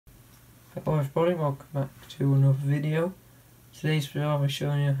Hello everybody, welcome back to another video. Today's video I'll be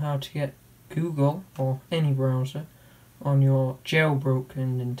showing you how to get Google or any browser on your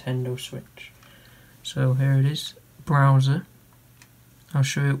jailbroken Nintendo Switch. So here it is, browser. I'll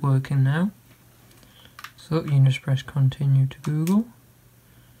show you it working now. So look, you can just press continue to Google.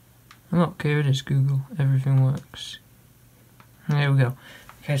 And look, here it is, Google, everything works. And there we go.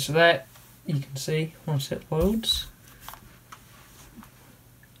 Okay, so there you can see once it loads.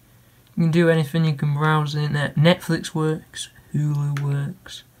 You can do anything, you can browse the internet. Netflix works, Hulu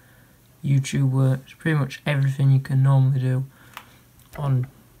works, YouTube works, pretty much everything you can normally do on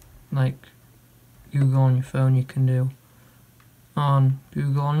like Google on your phone you can do on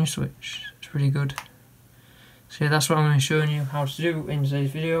Google on your Switch. It's pretty good. So yeah, that's what I'm going to be showing you how to do in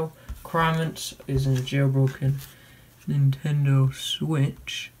today's video. Requirements is in a jailbroken Nintendo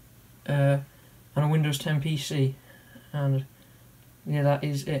Switch and a Windows 10 PC, and yeah, that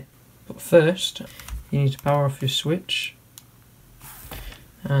is it. But first, you need to power off your Switch,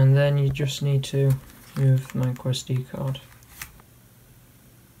 and then you just need to move the microSD card.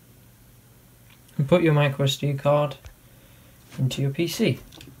 And put your microSD card into your PC.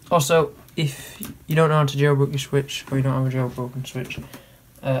 Also, if you don't know how to jailbreak your Switch, or you don't have a jailbroken Switch,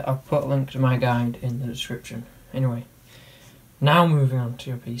 I'll put a link to my guide in the description. Anyway, now moving on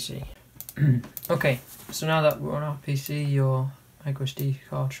to your PC. Okay, so now that we're on our PC, your microSD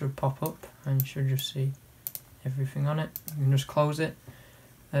card should pop up and you should just see everything on it. You can just close it.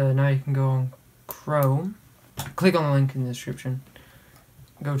 Now you can go on Chrome, click on the link in the description,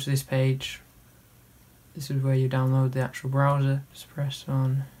 go to this page. This is where you download the actual browser. Just press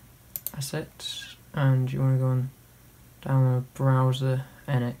on Assets and you want to go and download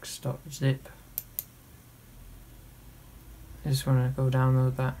BrowserNX.zip. You just want to go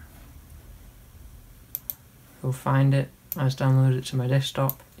download that. Go find it. I just downloaded it to my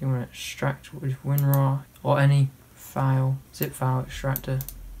desktop. You want to extract with WinRAR or any file, zip file extractor.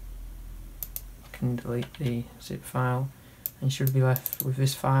 You can delete the zip file and you should be left with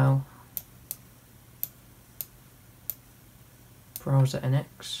this file,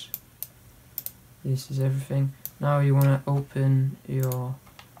 BrowserNX. This is everything. Now you want to open your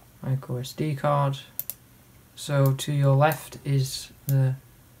microSD card. So to your left is the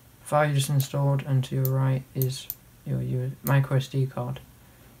file you just installed, and to your right is your microSD card.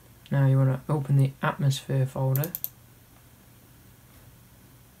 Now you want to open the atmosphere folder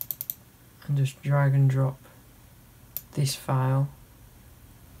and just drag and drop this file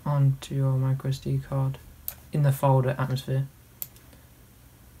onto your microSD card in the folder atmosphere.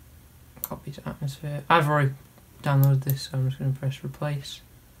 Copy to atmosphere. I've already downloaded this, so I'm just going to press replace.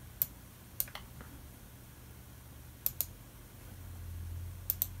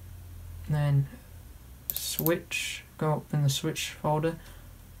 Then switch, go up in the switch folder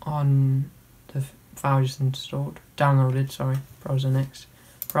on the file you just installed, downloaded, sorry, BrowserNX,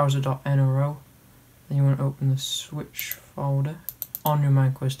 browser.nro. Then you want to open the switch folder on your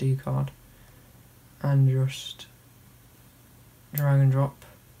microSD card and just drag and drop.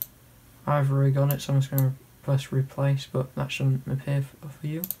 I've already got it, so I'm just going to press replace, but that shouldn't appear for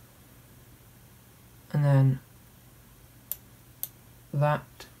you. And then that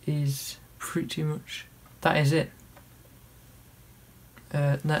is pretty much, that is it.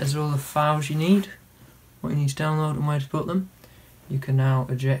 That is all the files you need, what you need to download and where to put them. You can now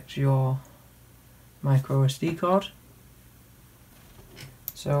eject your microSD card.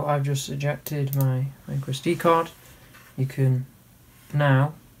 So I've just ejected my microSD card. You can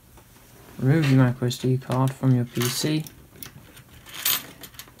now remove your microSD card from your PC,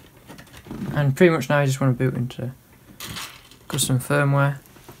 and pretty much now you just want to boot into custom firmware.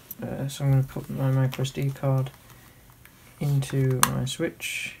 So I'm going to put my microSD card into my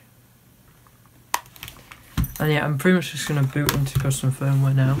Switch, and yeah, I'm pretty much just going to boot into custom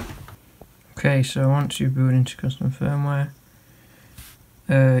firmware now. Okay, so once you boot into custom firmware,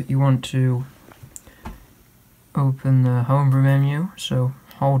 you want to open the homebrew menu, so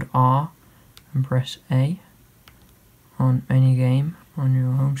hold R and press A on any game on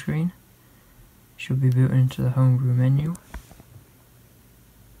your home screen. Should be booted into the homebrew menu.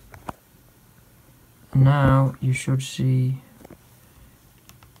 Now you should see,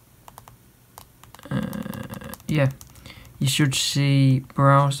 yeah, you should see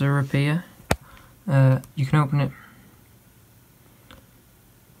browser appear. You can open it.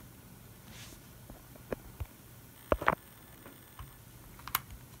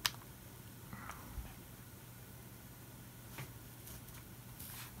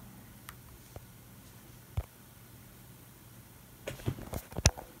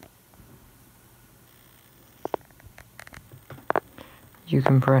 you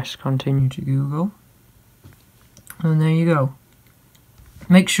can press continue to Google, and there you go.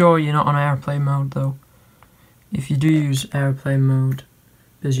 Make sure you're not on airplane mode though. If you do use airplane mode,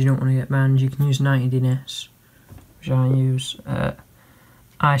 because you don't want to get banned, you can use 90DNS, which I use.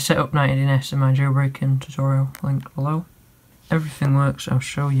 I set up 90DNS in my jailbreaking tutorial, link below. Everything works, I'll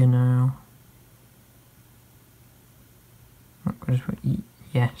show you now. I'm going to put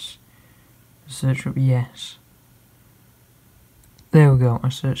yes. Search up yes. There we go, I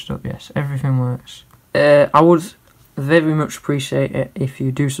searched up yes. Everything works. I would very much appreciate it if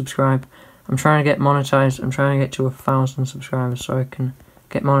you do subscribe. I'm trying to get monetized. I'm trying to get to 1,000 subscribers so I can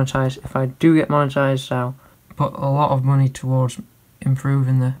get monetized. If I do get monetized, I'll put a lot of money towards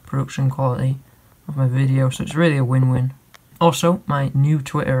improving the production quality of my video, so it's really a win-win. Also, my new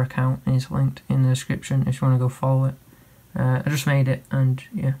Twitter account is linked in the description if you want to go follow it. I just made it, and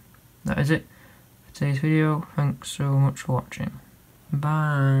yeah, that is it for today's video. Thanks so much for watching.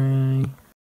 Bye.